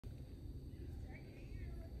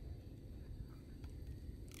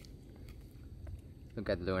Look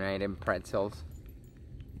at Luna eating pretzels.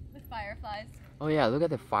 With fireflies. Oh yeah, look at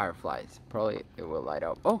the fireflies. Probably it will light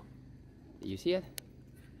up. Oh, do you see it?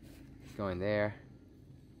 It's going there.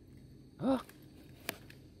 Oh.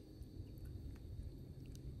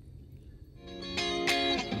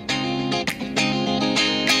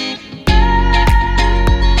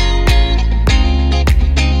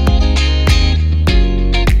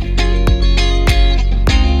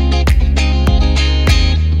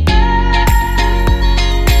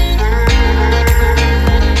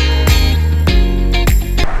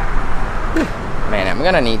 Man, I'm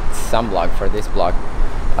gonna need sunblock for this vlog.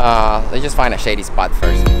 Let's just find a shady spot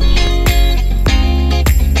first.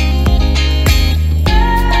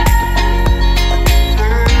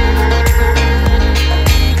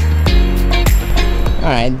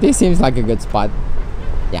 Alright, this seems like a good spot.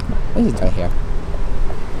 Yeah, let's just right here.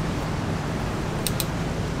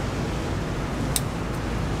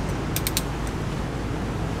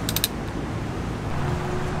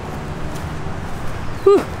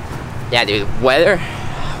 Whew. Yeah, dude, weather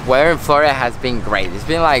in Florida has been great. It's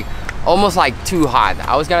been like almost like too hot.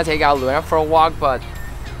 I was gonna take out Luna for a walk, but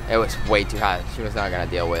it was way too hot. She was not gonna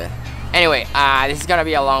deal with it. Anyway, this is gonna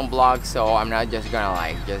be a long vlog, so I'm not just gonna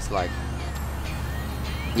like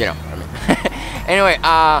you know what I mean. Anyway,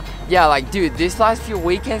 yeah, like dude, these last few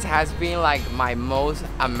weekends has been like my most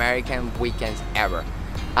American weekends ever.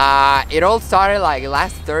 It all started like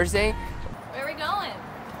last Thursday. Where are we going?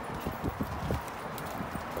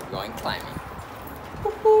 We're going climbing.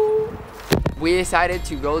 We decided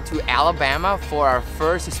to go to Alabama for our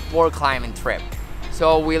first sport climbing trip.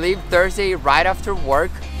 So we leave Thursday right after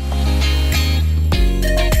work.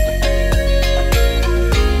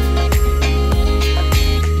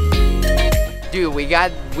 Dude, we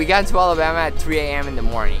got to Alabama at 3 a.m. in the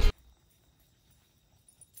morning.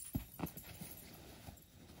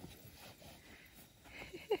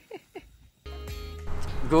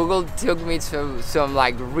 Google took me to some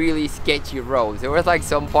like really sketchy roads. There was like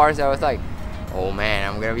some parts I was like, oh man,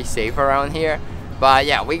 I'm gonna be safe around here. But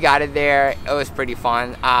yeah, we got it there. It was pretty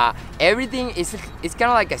fun. Everything is, it's kind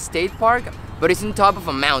of like a state park, but it's on top of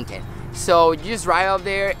a mountain. So you just ride up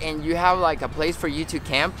there and you have like a place for you to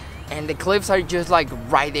camp. And the cliffs are just like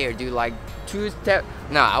right there, dude. Like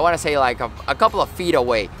I want to say like a couple of feet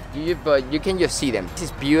away. But you can just see them.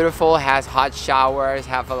 It's beautiful. Has hot showers.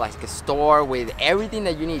 Have like a store with everything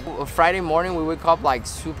that you need. Friday morning we wake up like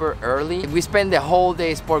super early. We spend the whole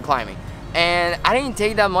day sport climbing, and I didn't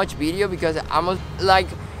take that much video because I'm like,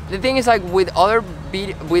 the thing is like with other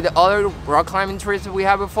rock climbing trips that we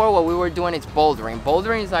had before, what we were doing is bouldering.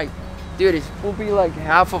 Bouldering is like, dude, it will be like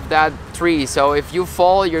half of that tree. So if you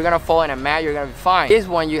fall, you're gonna fall in a mat, you're gonna be fine. This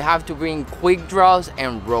one, you have to bring quick draws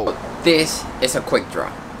and rope. This is a quick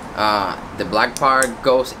draw. The black part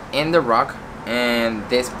goes in the rock, and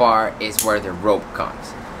this part is where the rope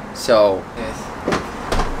comes. So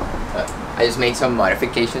I just made some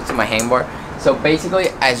modifications to my handboard. So basically,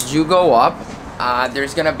 as you go up,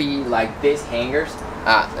 there's gonna be like these hangers.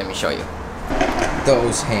 Let me show you.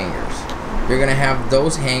 Those hangers. You're gonna have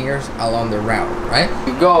those hangers along the route, right?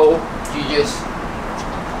 You go, you just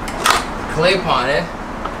clip on it,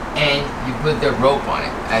 and you put the rope on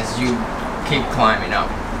it as you keep climbing up.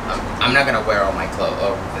 I'm not gonna wear all my clothes,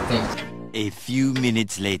 the things. A few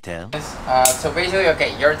minutes later. So basically,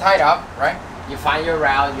 okay, you're tied up, right? You find your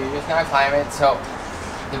route, you're just gonna climb it. So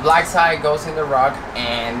the black side goes in the rock,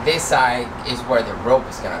 and this side is where the rope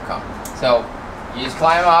is gonna come. So you just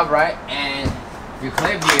climb up, right? And you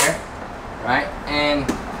clip here. Right, and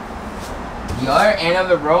the other end of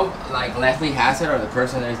the rope, like Leslie has it, or the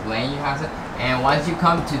person that is laying you has it. And once you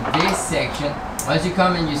come to this section, once you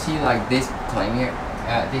come and you see like this climb here,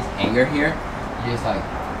 this hanger here, you just like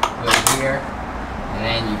put it here, and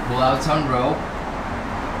then you pull out some rope,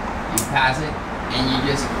 you pass it, and you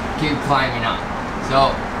just keep climbing on. So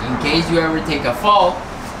in case you ever take a fall,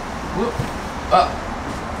 whoop, up,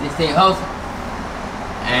 this thing holds,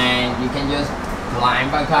 and you can just climb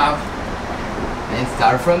back up and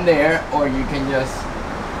start from there, or you can just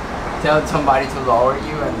tell somebody to lower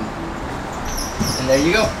you, and there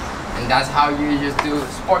you go. And that's how you just do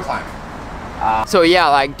sport climbing. So yeah,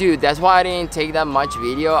 like dude, that's why I didn't take that much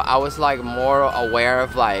video. I was like more aware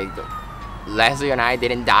of like Leslie and I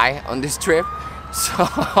didn't die on this trip. So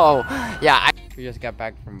yeah, we just got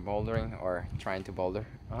back from bouldering, or trying to boulder.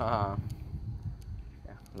 Yeah,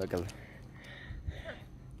 look at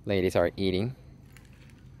ladies are eating.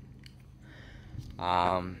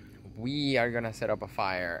 We are gonna set up a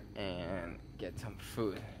fire and get some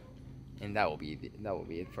food, and that will be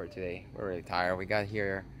it for today. We're really tired. We got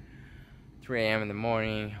here 3 a.m. in the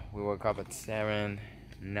morning. We woke up at 7,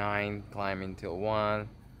 9, climbing till 1.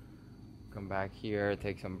 Come back here,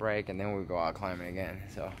 take some break, and then we go out climbing again.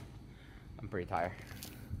 So I'm pretty tired.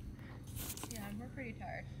 Yeah, we're pretty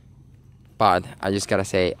tired. But I just gotta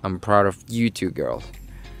say, I'm proud of you two girls.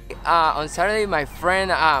 On Saturday, my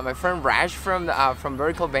friend Raj from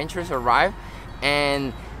Vertical Ventures arrived,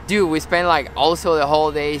 and dude, we spent like also the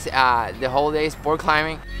whole day sport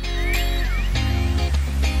climbing.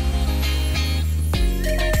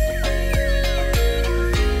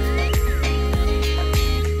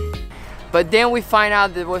 But then we find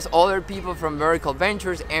out there was other people from Vertical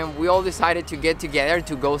Ventures, and we all decided to get together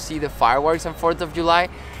to go see the fireworks on 4th of July.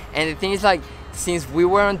 And the thing is, like, since we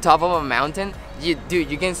were on top of a mountain, dude,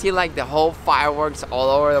 you can see like the whole fireworks all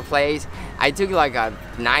over the place. I took like a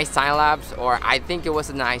nice time lapse, or I think it was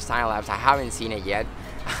a nice time lapse. I haven't seen it yet.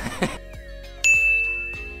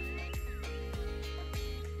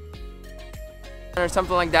 Or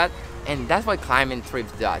something like that. And that's what climbing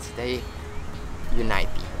trips does. They unite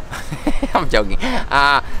people. I'm joking.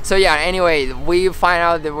 So yeah, anyway, we find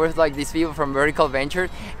out there was like these people from Vertical Ventures,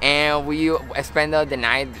 and we spent the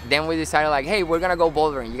night. Then we decided like, hey, we're gonna go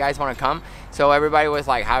bouldering. You guys wanna come? So everybody was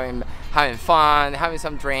like having fun, having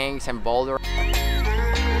some drinks and boulder.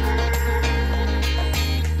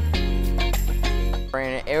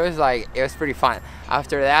 And it was pretty fun.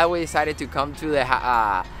 After that, we decided to come to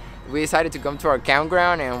our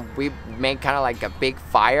campground, and we made kind of like a big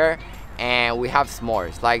fire. And we have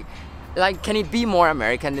s'mores. Like, can it be more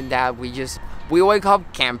American than that? We wake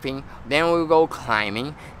up camping, then we go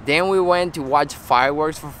climbing, then we went to watch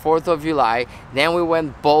fireworks for 4th of July, then we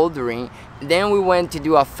went bouldering, then we went to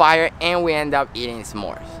do a fire, and we end up eating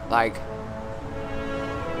s'mores. Like,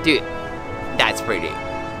 dude, that's pretty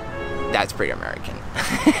American.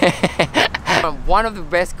 One of the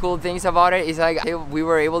best cool things about it is like we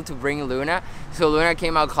were able to bring Luna, so Luna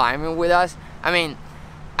came out climbing with us. I mean,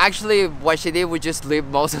 actually, what she did, we just sleep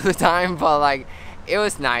most of the time, but like, it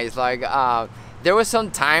was nice. Like, there was some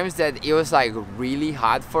times that it was like really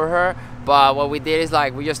hot for her, but what we did is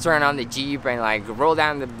like, we just turned on the Jeep and like roll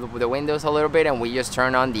down the windows a little bit, and we just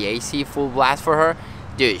turned on the AC full blast for her.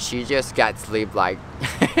 Dude, she just got sleep like,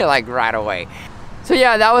 like right away. So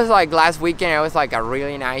yeah, that was like last weekend. It was like a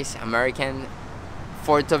really nice American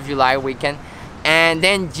 4th of July weekend. And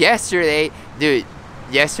then yesterday, dude,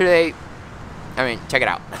 I mean, check it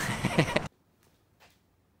out.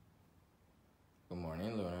 Good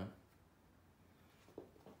morning, Luna.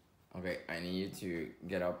 Okay, I need you to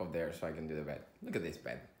get up there so I can do the bed. Look at this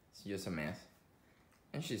bed. It's just a mess.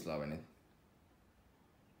 And she's loving it.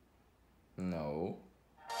 No.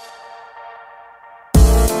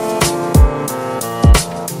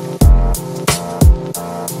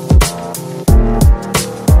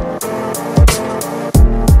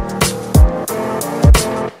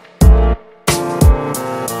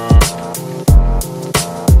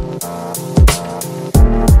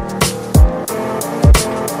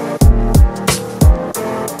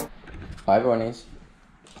 Bye, bunnies.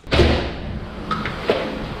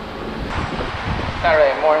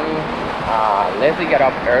 Saturday morning, Leslie got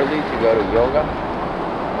up early to go to yoga,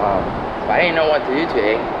 but I didn't know what to do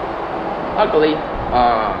today. Luckily,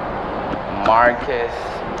 Marcus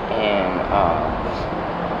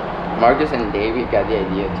and David got the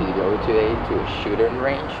idea to go today to a shooting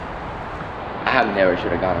range. I have never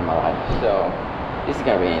shot a gun in my life, so this is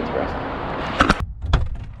gonna be interesting.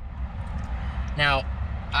 Now,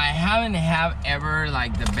 I haven't ever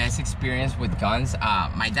like the best experience with guns.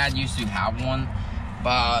 My dad used to have one,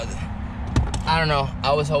 but I don't know,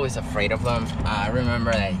 I was always afraid of them. I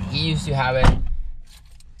remember that he used to have it.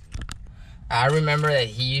 I remember that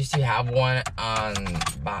he used to have one on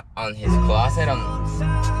his closet,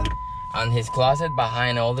 on his closet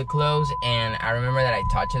behind all the clothes, and I remember that I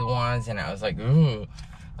touched it once and I was like, ooh.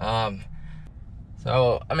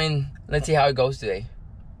 So I mean, let's see how it goes today.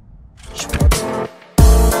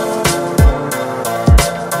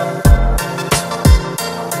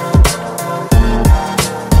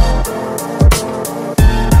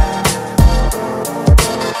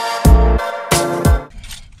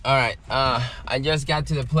 Alright, I just got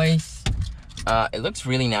to the place. It looks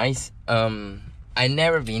really nice. I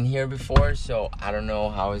never been here before, so I don't know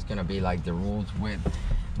how it's gonna be like the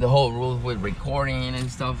whole rules with recording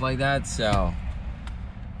and stuff like that, so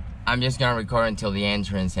I'm just gonna record until the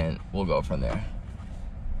entrance and we'll go from there.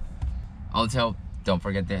 Also, don't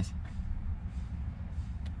forget this.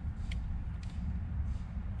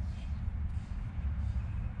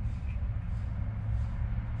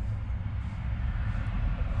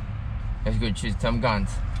 Let's go choose some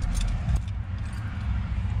guns.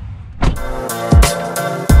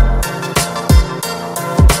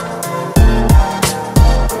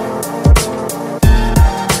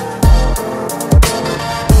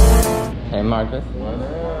 campus?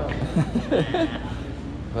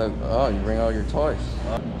 Look, oh, you bring all your toys.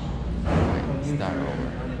 Start over.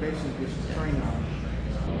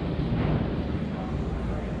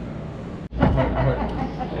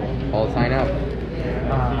 All sign up.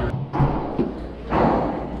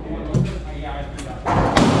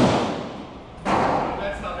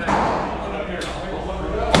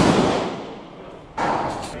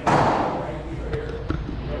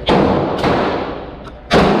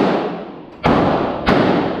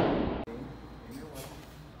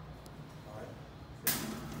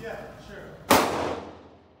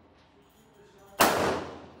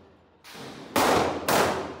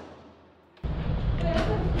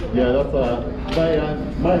 Yeah, that's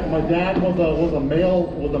my dad was a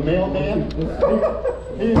mailman.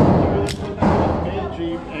 He used to put that in the mail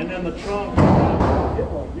jeep and then the trunk.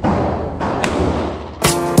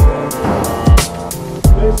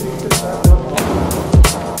 Basically, you just have to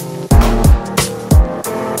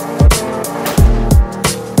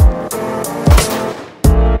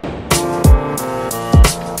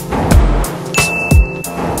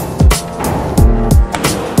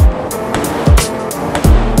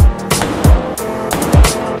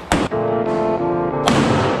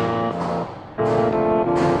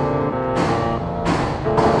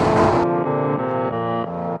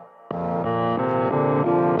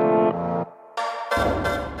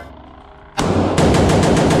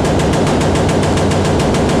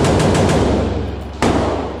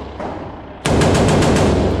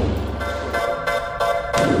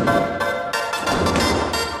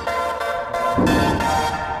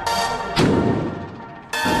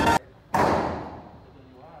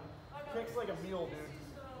kicks like a mule, dude.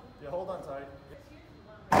 Yeah, hold on tight.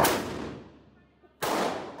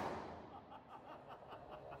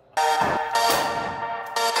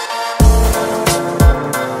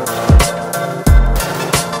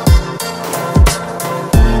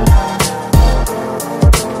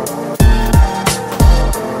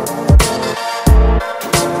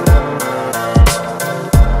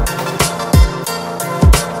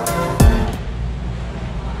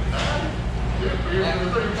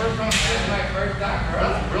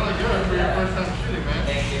 That's really good for your first time shooting, man.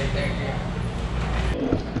 Thank you.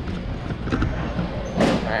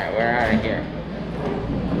 Alright, we're out of here.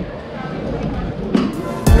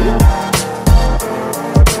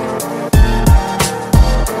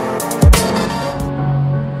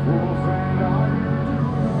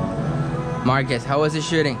 Marcus, how was the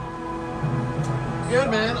shooting? Good,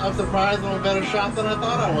 man. I'm surprised I'm a better shot than I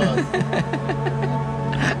thought I was.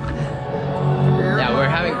 Yeah, we're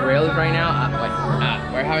having grills right now.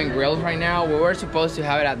 We're having grills right now. We were supposed to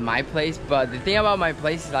have it at my place, but the thing about my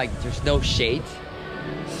place is like there's no shade.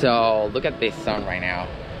 So look at this sun right now.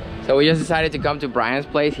 So we just decided to come to Brian's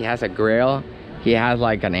place. He has a grill. He has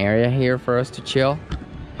like an area here for us to chill.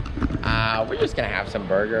 We're just gonna have some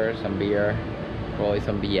burgers, some beer, probably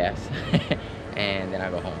some BS, and then I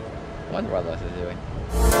go home. I wonder what Les is doing.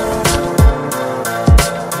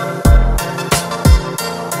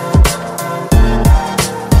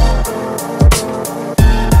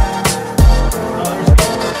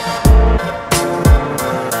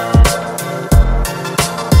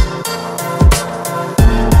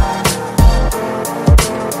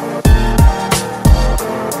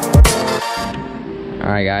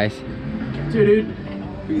 Alright guys, Dude.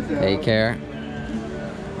 take care.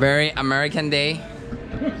 Very American day.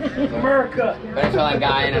 America. Venezuelan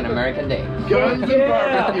guy in an American day. Guns and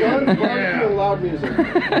barbecue. Guns, barbecue, and loud music.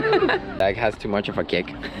 That has too much of a kick.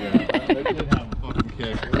 Yeah, that did have a fucking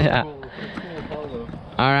kick. Yeah.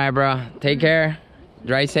 Alright bro, take care.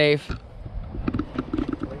 Drive safe.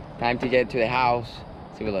 Time to get to the house.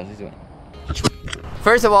 See what Les is doing.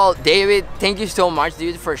 First of all, David, thank you so much,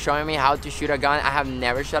 dude, for showing me how to shoot a gun. I have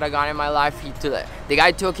never shot a gun in my life. The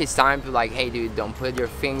guy took his time to like, hey, dude, don't put your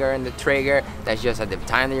finger in the trigger. That's just at the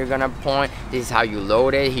time that you're gonna point. This is how you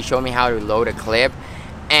load it. He showed me how to load a clip.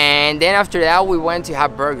 And then after that, we went to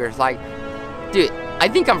have burgers. Like, dude, I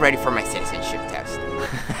think I'm ready for my citizenship test.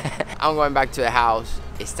 I'm going back to the house.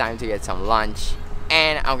 It's time to get some lunch.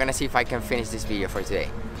 And I'm gonna see if I can finish this video for today.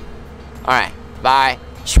 All right, bye.